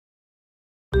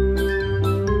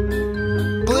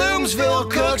Gloomsville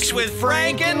Cooks with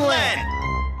Frank and Len.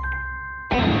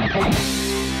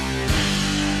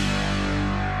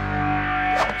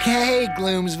 Hey,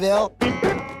 Gloomsville.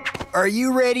 Are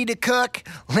you ready to cook?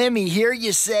 Let me hear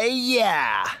you say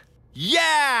yeah.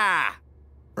 Yeah!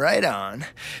 Right on.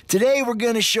 Today we're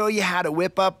gonna show you how to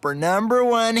whip up our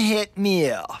 #1 hit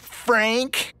meal,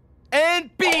 Frank And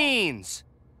beans!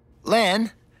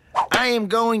 Len, I am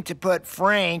going to put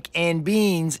Frank and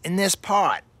beans in this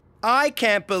pot. I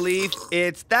can't believe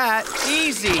it's that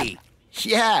easy.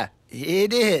 Yeah,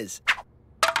 it is.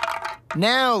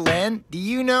 Now, Len, do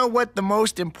you know what the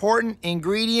most important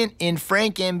ingredient in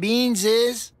Frank and beans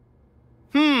is?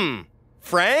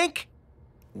 Frank?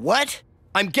 What?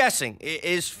 I'm guessing.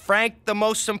 Is Frank the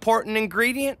most important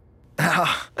ingredient?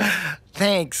 Oh,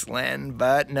 thanks, Len,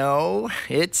 but no,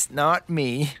 it's not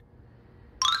me.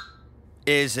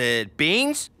 Is it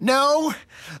beans? No,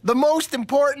 the most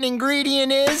important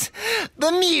ingredient is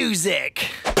the music.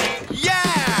 Yeah!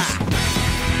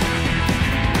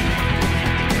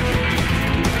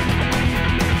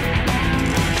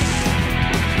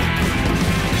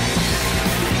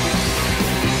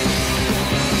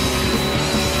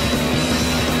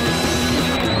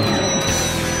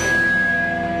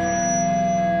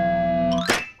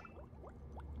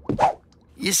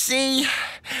 You see,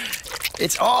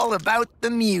 it's all about the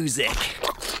music.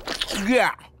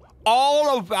 Yeah,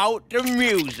 all about the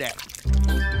music.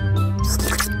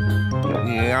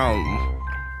 Yum.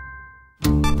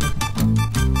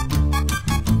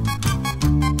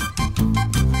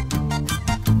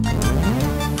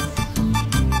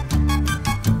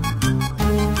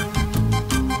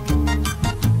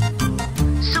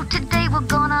 So today we're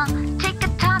gonna take the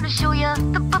time to show you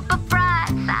the bright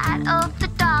side of the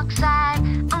dark side.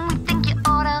 And we think you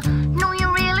oughta know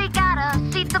you really gotta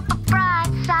see the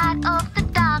bright side of the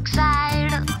dark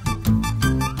side.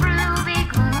 Ruby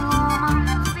Gloom,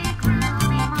 Ruby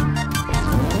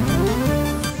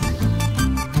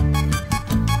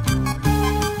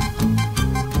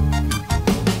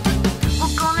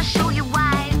We're gonna show you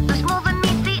why there's more than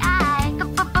meets the eye. The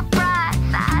bright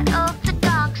side of the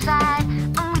dark side.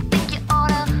 And we think you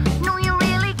oughta know you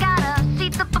really gotta see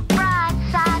the bright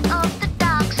side of the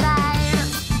dark side.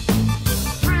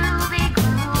 Ruby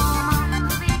Gloom,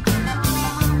 Ruby Gloom,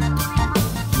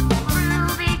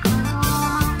 Ruby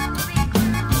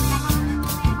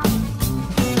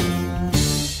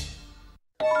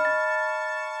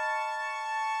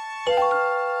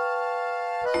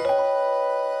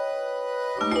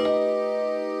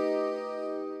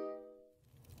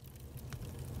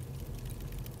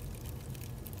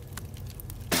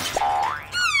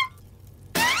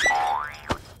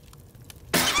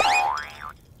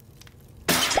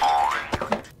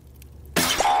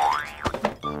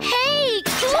Hey,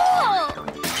 cool!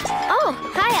 Oh,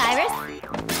 hi, Iris.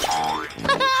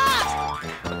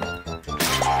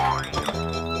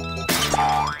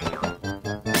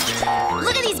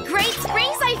 Look at these great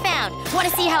springs I found. Want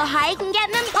to see how high I can get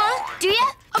in them, huh? Do ya?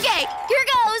 Okay, here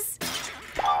goes.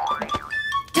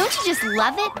 Don't you just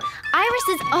love it? Iris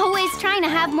is always trying to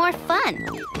have more fun.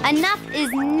 Enough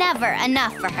is never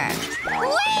enough for her.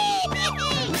 Whee!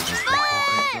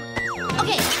 Fun!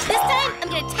 Okay, this time I'm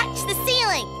gonna touch the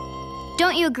ceiling.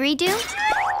 Don't you agree, Do?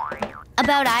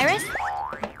 About Iris?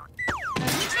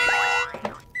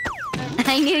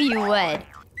 I knew you would.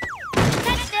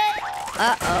 Touched it!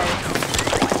 Uh-oh.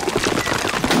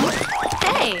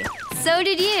 Hey, so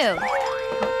did you.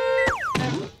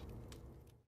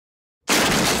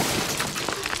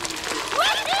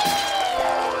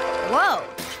 Whoa.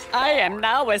 I am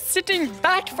now a sitting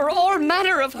bat for all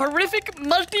manner of horrific,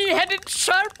 multi-headed,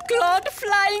 sharp-clawed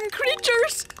flying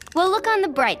creatures. Well, look on the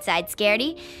bright side,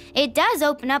 Scaredy. It does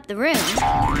open up the room.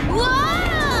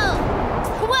 Whoa!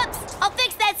 Whoops! I'll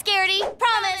fix that, Scaredy.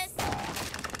 Promise.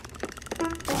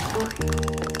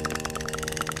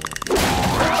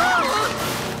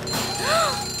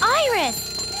 Iris!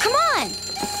 Come on!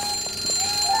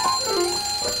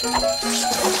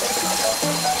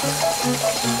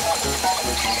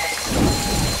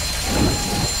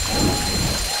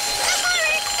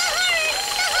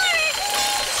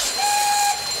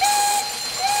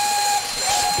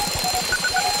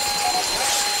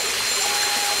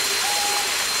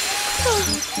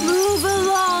 Move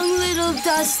along, little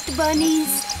dust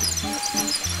bunnies.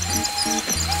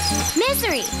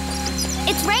 Misery!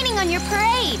 It's raining on your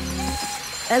parade.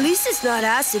 At least it's not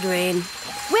acid rain.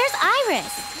 Where's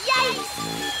Iris? Yikes!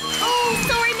 Oh,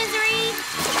 sorry, Misery.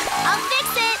 I'll fix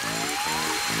it.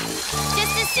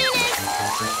 Just as soon as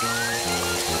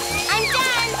I'm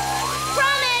done.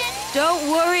 Promise. Don't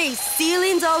worry,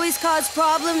 ceilings always cause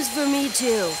problems for me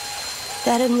too.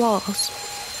 That and walls.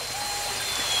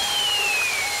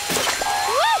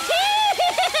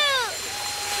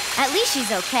 At least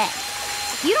she's okay.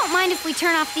 You don't mind if we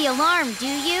turn off the alarm, do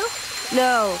you?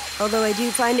 No, although I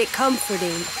do find it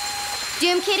comforting.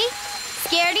 Doom Kitty?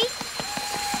 Scaredy?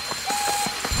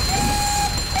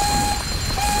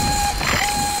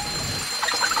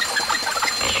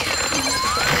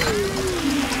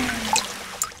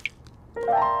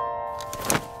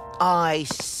 I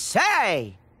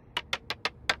say!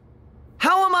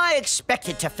 How am I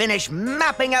expected to finish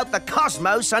mapping out the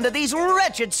cosmos under these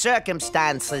wretched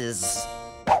circumstances?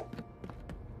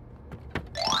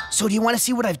 So do you want to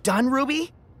see what I've done,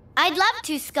 Ruby? I'd love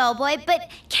to, Skullboy, but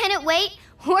can it wait?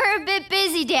 We're a bit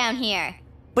busy down here.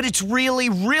 But it's really,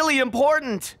 really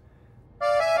important.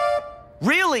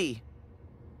 Really.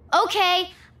 Okay,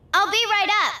 I'll be right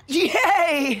up.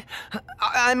 Yay!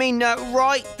 I mean,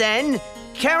 right then.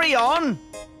 Carry on.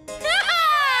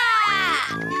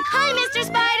 Hi, Mr.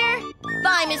 Spider.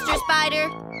 Bye, Mr. Spider.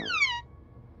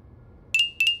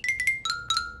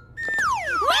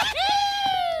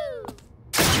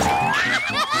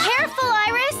 Careful,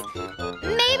 Iris.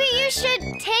 Maybe you should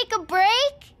take a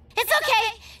break? It's okay.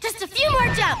 Just a few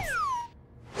more jumps.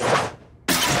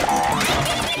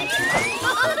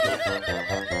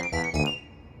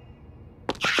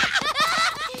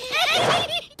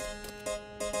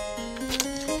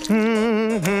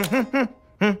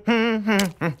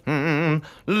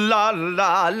 La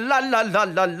la la la la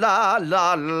la la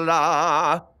la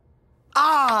la.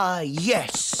 Ah,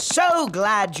 yes. So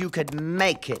glad you could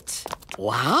make it.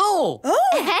 Wow!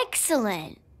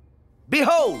 Excellent.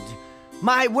 Behold,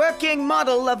 my working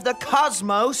model of the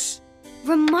cosmos.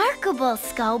 Remarkable,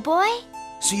 Skullboy.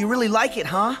 So you really like it,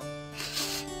 huh?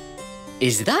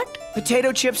 Is that?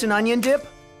 Potato chips and onion dip?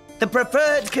 The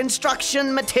preferred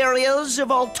construction materials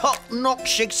of all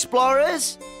top-notch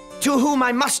explorers? To whom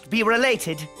I must be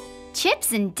related.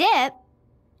 Chips and dip?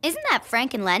 Isn't that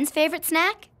Frank and Len's favorite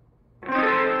snack?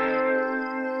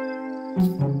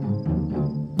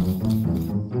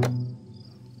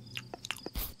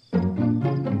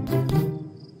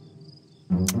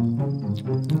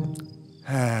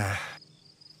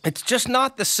 It's just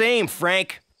not the same,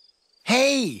 Frank.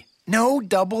 Hey, no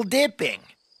double dipping.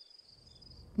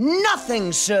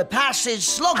 Nothing surpasses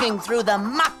slogging through the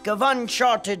muck of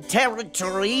uncharted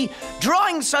territory,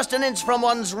 drawing sustenance from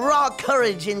one's raw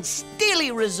courage and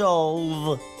steely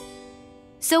resolve.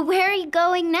 So where are you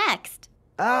going next?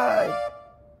 Going?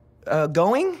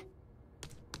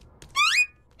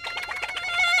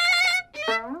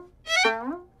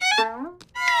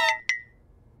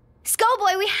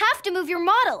 Skullboy, we have to move your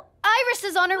model. Iris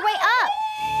is on her way up.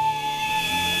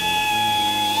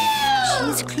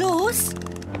 She's close.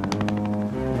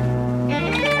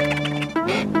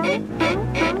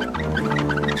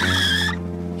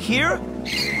 Here?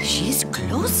 She's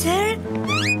closer.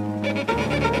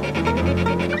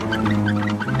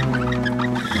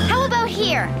 How about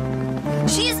here?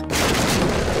 She's...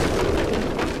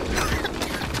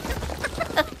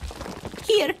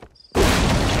 Here.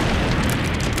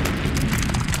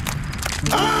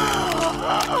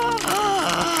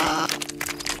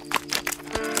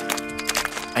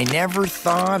 I never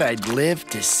thought I'd live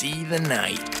to see the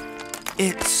night.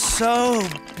 It's so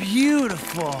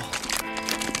beautiful.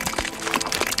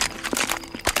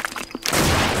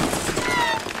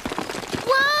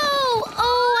 Whoa!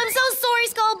 Oh, I'm so sorry,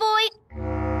 Skullboy.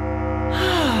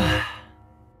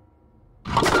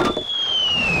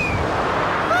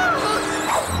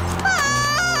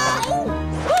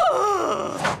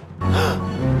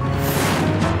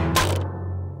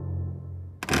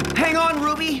 Hang on,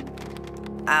 Ruby.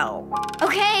 Ow.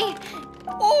 Okay.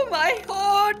 Oh my,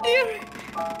 oh dear.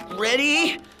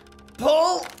 Ready?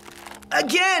 Pull.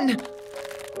 Again.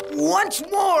 Once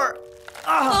more.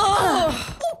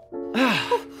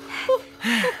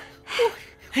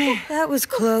 That was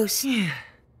close.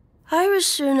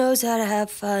 Iris sure knows how to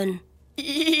have fun.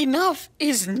 Enough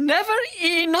is never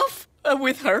enough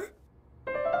with her.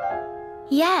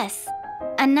 Yes,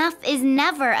 enough is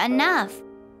never enough.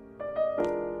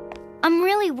 I'm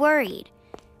really worried.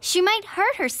 She might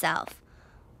hurt herself.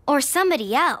 Or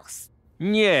somebody else.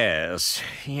 Yes.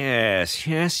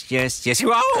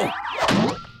 Oh!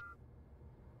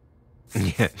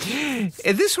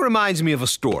 This reminds me of a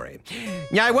story.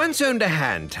 I once owned a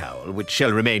hand towel, which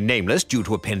shall remain nameless due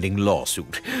to a pending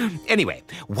lawsuit. Anyway,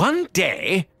 one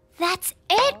day... That's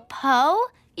it, Poe.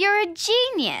 You're a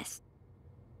genius.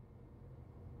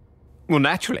 Well,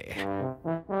 naturally.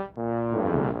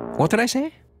 What did I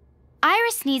say?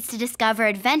 Iris needs to discover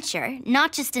adventure,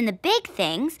 not just in the big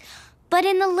things, but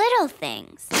in the little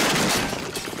things.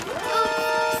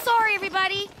 Oh, sorry,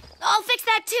 everybody. I'll fix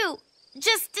that too.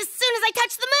 Just as soon as I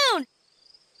touch the moon.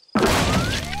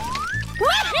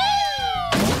 Woohoo!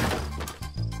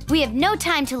 We have no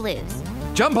time to lose.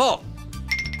 Jump on.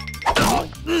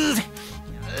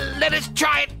 Let us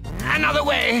try it another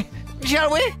way,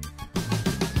 shall we?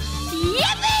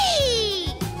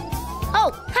 Yippee!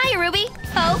 Oh, hi, Ruby.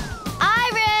 Oh,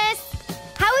 Iris!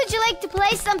 How would you like to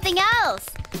play something else?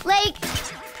 Like,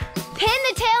 pin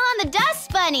the tail on the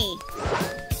dust bunny.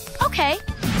 Okay,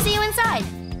 see you inside.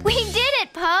 We did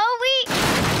it, Po.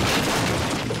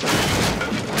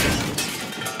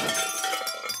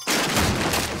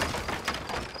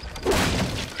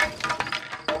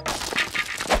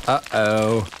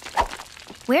 Uh-oh.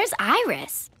 Where's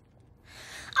Iris?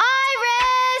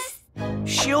 Iris!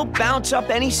 She'll bounce up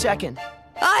any second.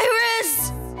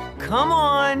 Iris! Come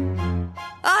on.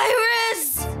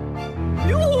 Iris!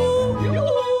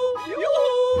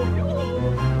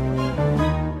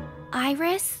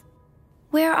 Iris,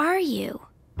 where are you?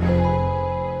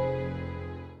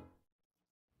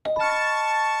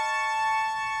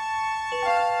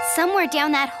 Somewhere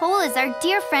down that hole is our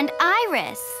dear friend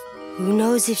Iris. Who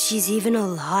knows if she's even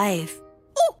alive?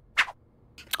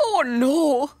 Oh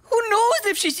no! Who knows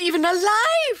if she's even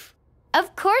alive?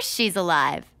 Of course she's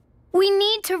alive. We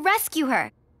need to rescue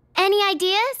her. Any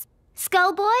ideas?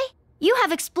 Skullboy, you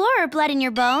have explorer blood in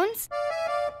your bones.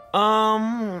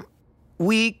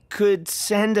 We could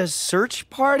send a search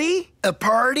party? A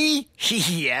party?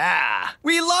 Yeah.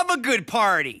 We love a good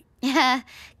party.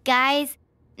 Guys,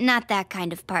 not that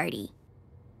kind of party.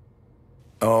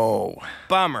 Oh.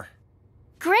 Bummer.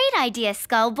 Great idea,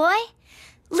 Skullboy.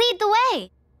 Lead the way.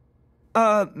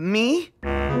 Me?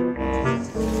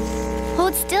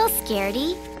 Hold still,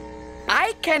 Scaredy.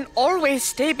 I can always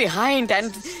stay behind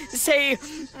and say,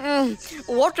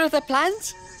 water the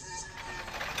plants.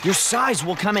 Your size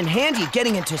will come in handy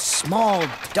getting into small,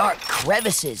 dark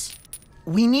crevices.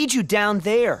 We need you down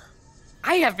there.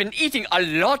 I have been eating a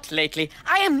lot lately.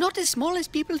 I am not as small as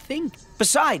people think.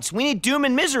 Besides, we need Doom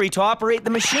and Misery to operate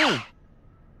the machine.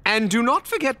 And do not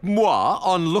forget moi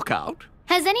on lookout.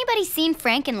 Has anybody seen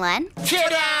Frank and Len?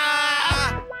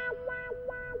 Ta-da!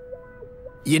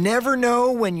 You never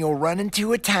know when you'll run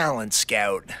into a talent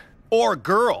scout. Or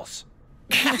girls.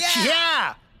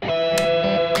 Yeah!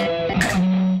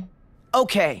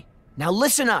 Okay, now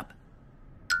listen up.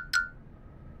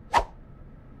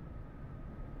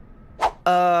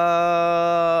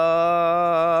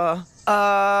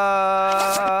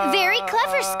 Very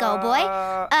clever, Skullboy.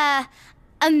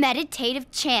 A meditative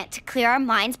chant to clear our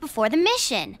minds before the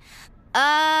mission.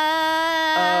 That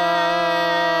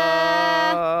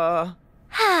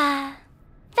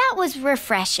was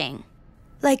refreshing.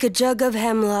 Like a jug of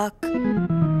hemlock.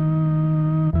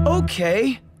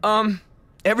 Okay,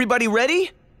 everybody ready?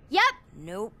 Yep.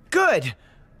 Nope. Good.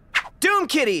 Doom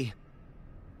Kitty,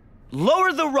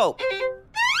 lower the rope.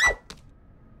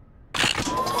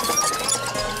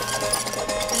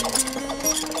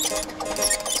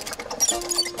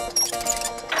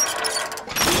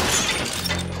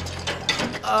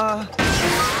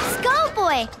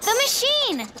 Skullboy, the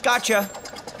machine. Gotcha.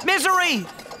 Misery!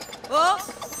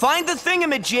 Find the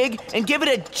thingamajig and give it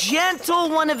a gentle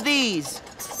one of these.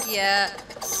 Yeah.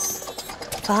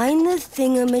 Find the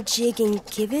thingamajig and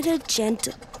give it a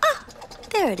gentle... Ah,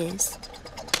 there it is.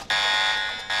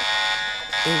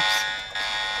 Oops.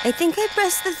 I think I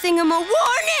pressed the warning!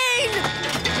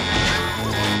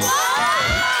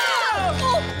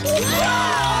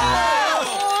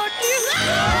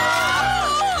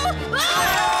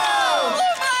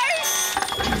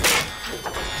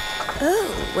 Oh,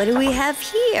 what do we have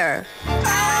here?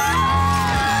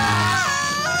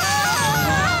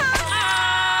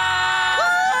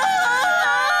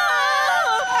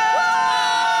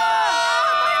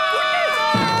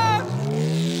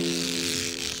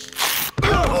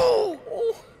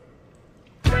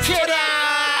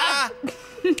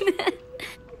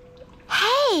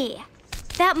 Hey,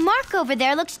 that mark over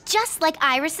there looks just like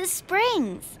Iris's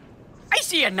springs. I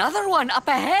see another one up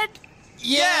ahead.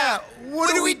 Yeah,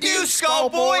 what do we do,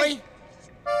 Skullboy?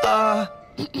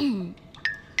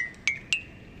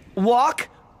 Walk?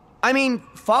 I mean,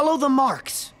 follow the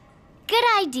marks. Good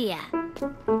idea.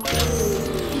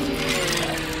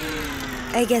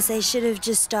 I guess I should have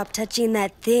just stopped touching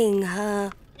that thing,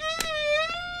 huh?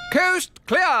 Coast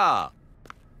clear!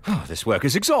 Oh, this work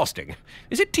is exhausting.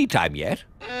 Is it tea time yet?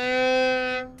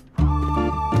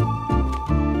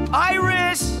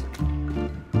 Iris!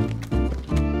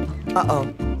 Uh-oh.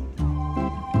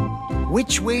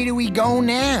 Which way do we go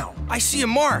now? I see a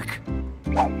mark.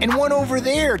 And one over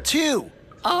there, too.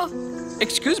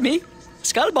 Excuse me,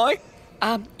 Skullboy.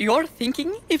 Your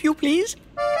thinking, if you please.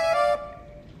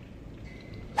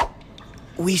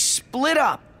 We split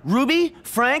up. Ruby,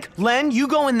 Frank, Len, you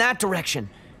go in that direction.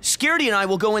 Scaredy and I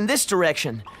will go in this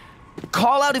direction.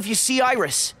 Call out if you see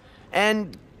Iris.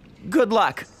 And good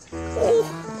luck.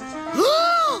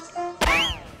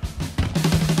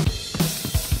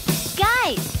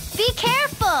 Guys, be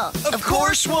careful! Of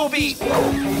course we'll be.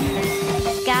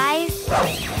 Guys.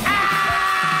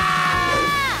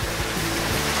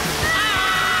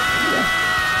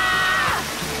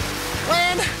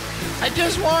 Len, I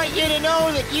just want you to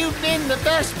know that you've been the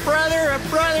best brother a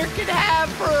brother could have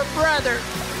for a brother.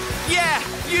 Yeah,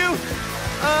 you,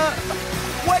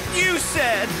 what you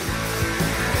said.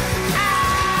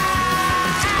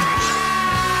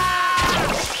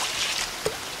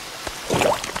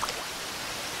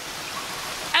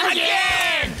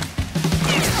 Again!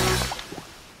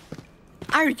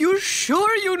 Are you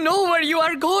sure you know where you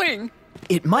are going?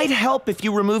 It might help if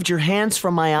you removed your hands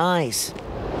from my eyes.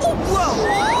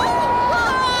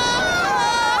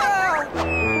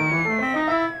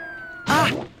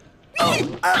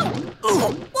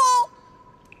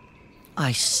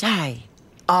 I say,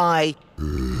 I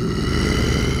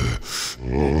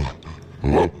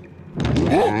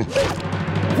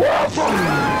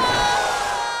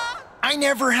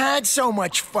never had so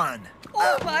much fun.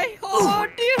 Oh my, oh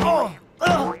dear.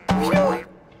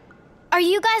 Are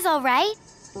you guys all right?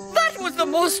 That was the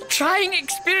most trying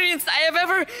experience I have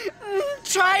ever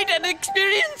tried and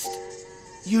experienced.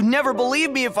 You'd never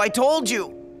believe me if I told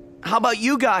you. How about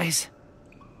you guys?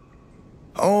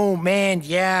 Oh, man,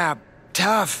 yeah.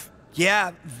 Tough.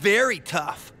 Yeah, very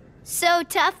tough. So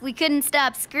tough we couldn't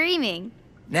stop screaming.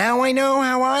 Now I know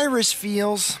how Iris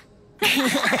feels.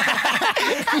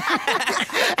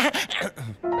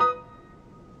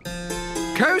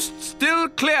 Coast still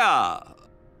clear. I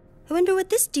wonder what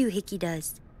this doohickey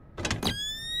does.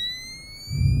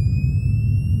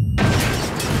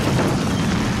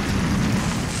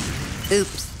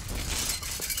 Oops.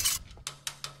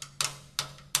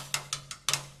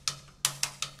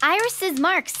 Iris's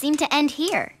marks seem to end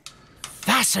here.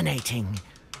 Fascinating.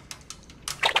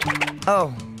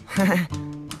 Oh.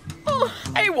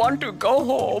 I want to go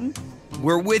home.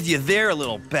 We're with you there,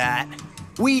 little bat.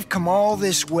 We've come all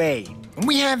this way, and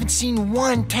we haven't seen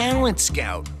one talent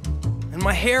scout. And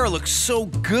my hair looks so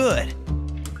good.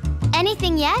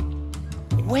 Anything yet?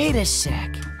 Wait a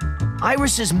sec.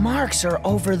 Iris's marks are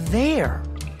over there.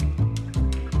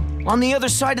 On the other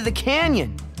side of the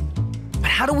canyon.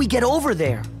 But how do we get over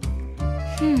there?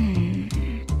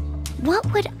 What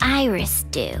would Iris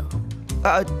do?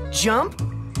 Jump?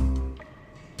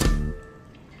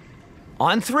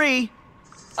 On 3.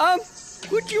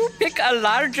 Could you pick a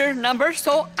larger number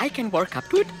so I can work up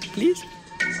to it, please?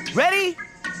 Ready?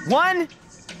 1,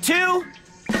 2,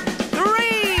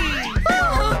 3!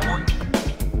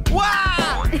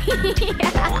 Wow!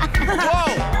 Whoa!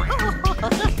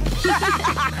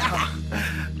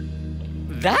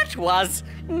 That was,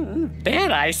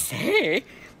 dare I say,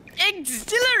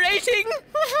 exhilarating.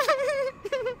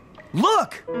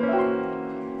 Look!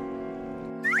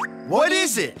 What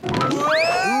is it?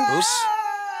 Oops.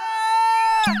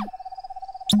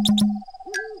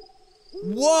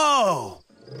 Whoa!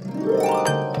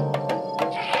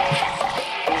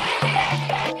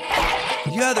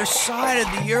 The other side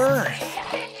of the earth.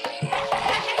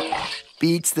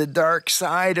 Beats the dark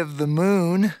side of the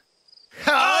moon.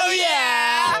 Oh,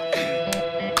 yeah!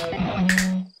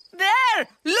 There,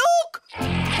 look!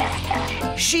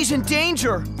 She's in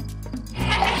danger.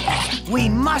 We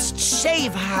must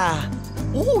save her.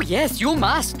 Oh, yes, you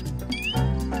must.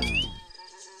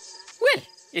 Well,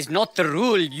 is not the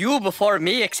rule you before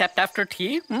me except after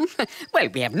tea? Well,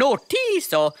 we have no tea,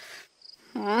 so...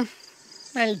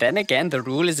 Well, then again, the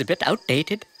rule is a bit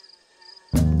outdated.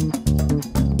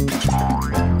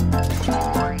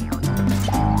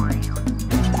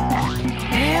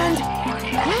 And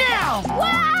now!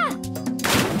 Wah!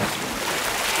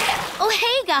 Oh,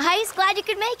 hey, guys. Glad you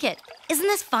could make it. Isn't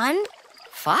this fun?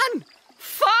 Fun?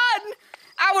 Fun?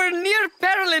 Our near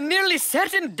peril and nearly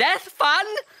certain death fun?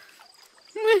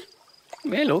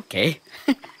 Well, okay.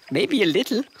 Maybe a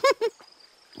little.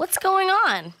 What's going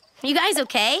on? You guys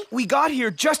okay? We got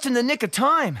here just in the nick of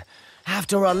time.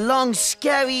 After a long,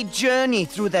 scary journey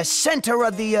through the center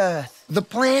of the earth. The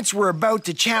plants were about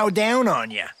to chow down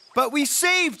on you. But we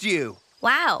saved you.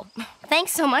 Wow.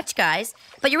 Thanks so much, guys.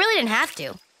 But you really didn't have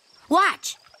to.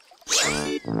 Watch.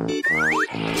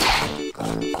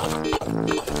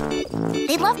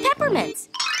 They love peppermints.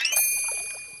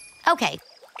 Okay,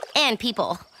 and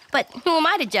people. But who am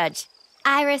I to judge?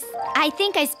 Iris, I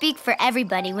think I speak for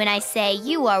everybody when I say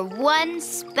you are one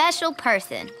special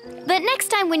person. But next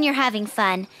time when you're having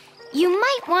fun, you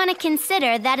might want to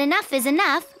consider that enough is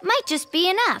enough might just be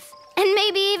enough. And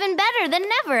maybe even better than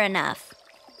never enough.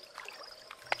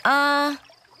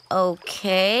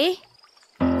 Okay.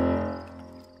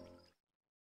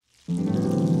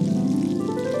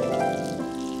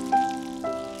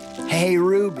 Hey,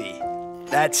 Ruby.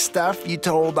 That stuff you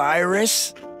told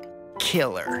Iris?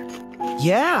 Killer.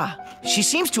 Yeah, she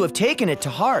seems to have taken it to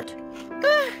heart.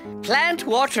 Plant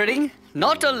watering.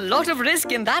 Not a lot of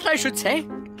risk in that, I should say.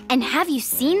 And have you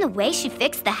seen the way she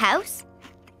fixed the house?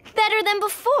 Better than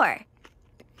before.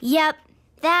 Yep,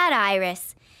 that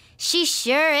Iris. She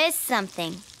sure is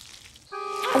something.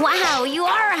 Wow, you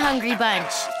are a hungry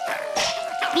bunch.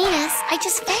 Venus, I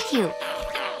just fed you.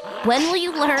 When will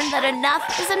you learn that enough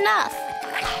is enough?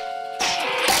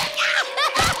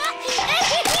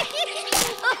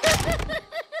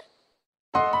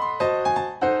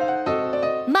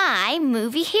 My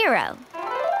movie hero.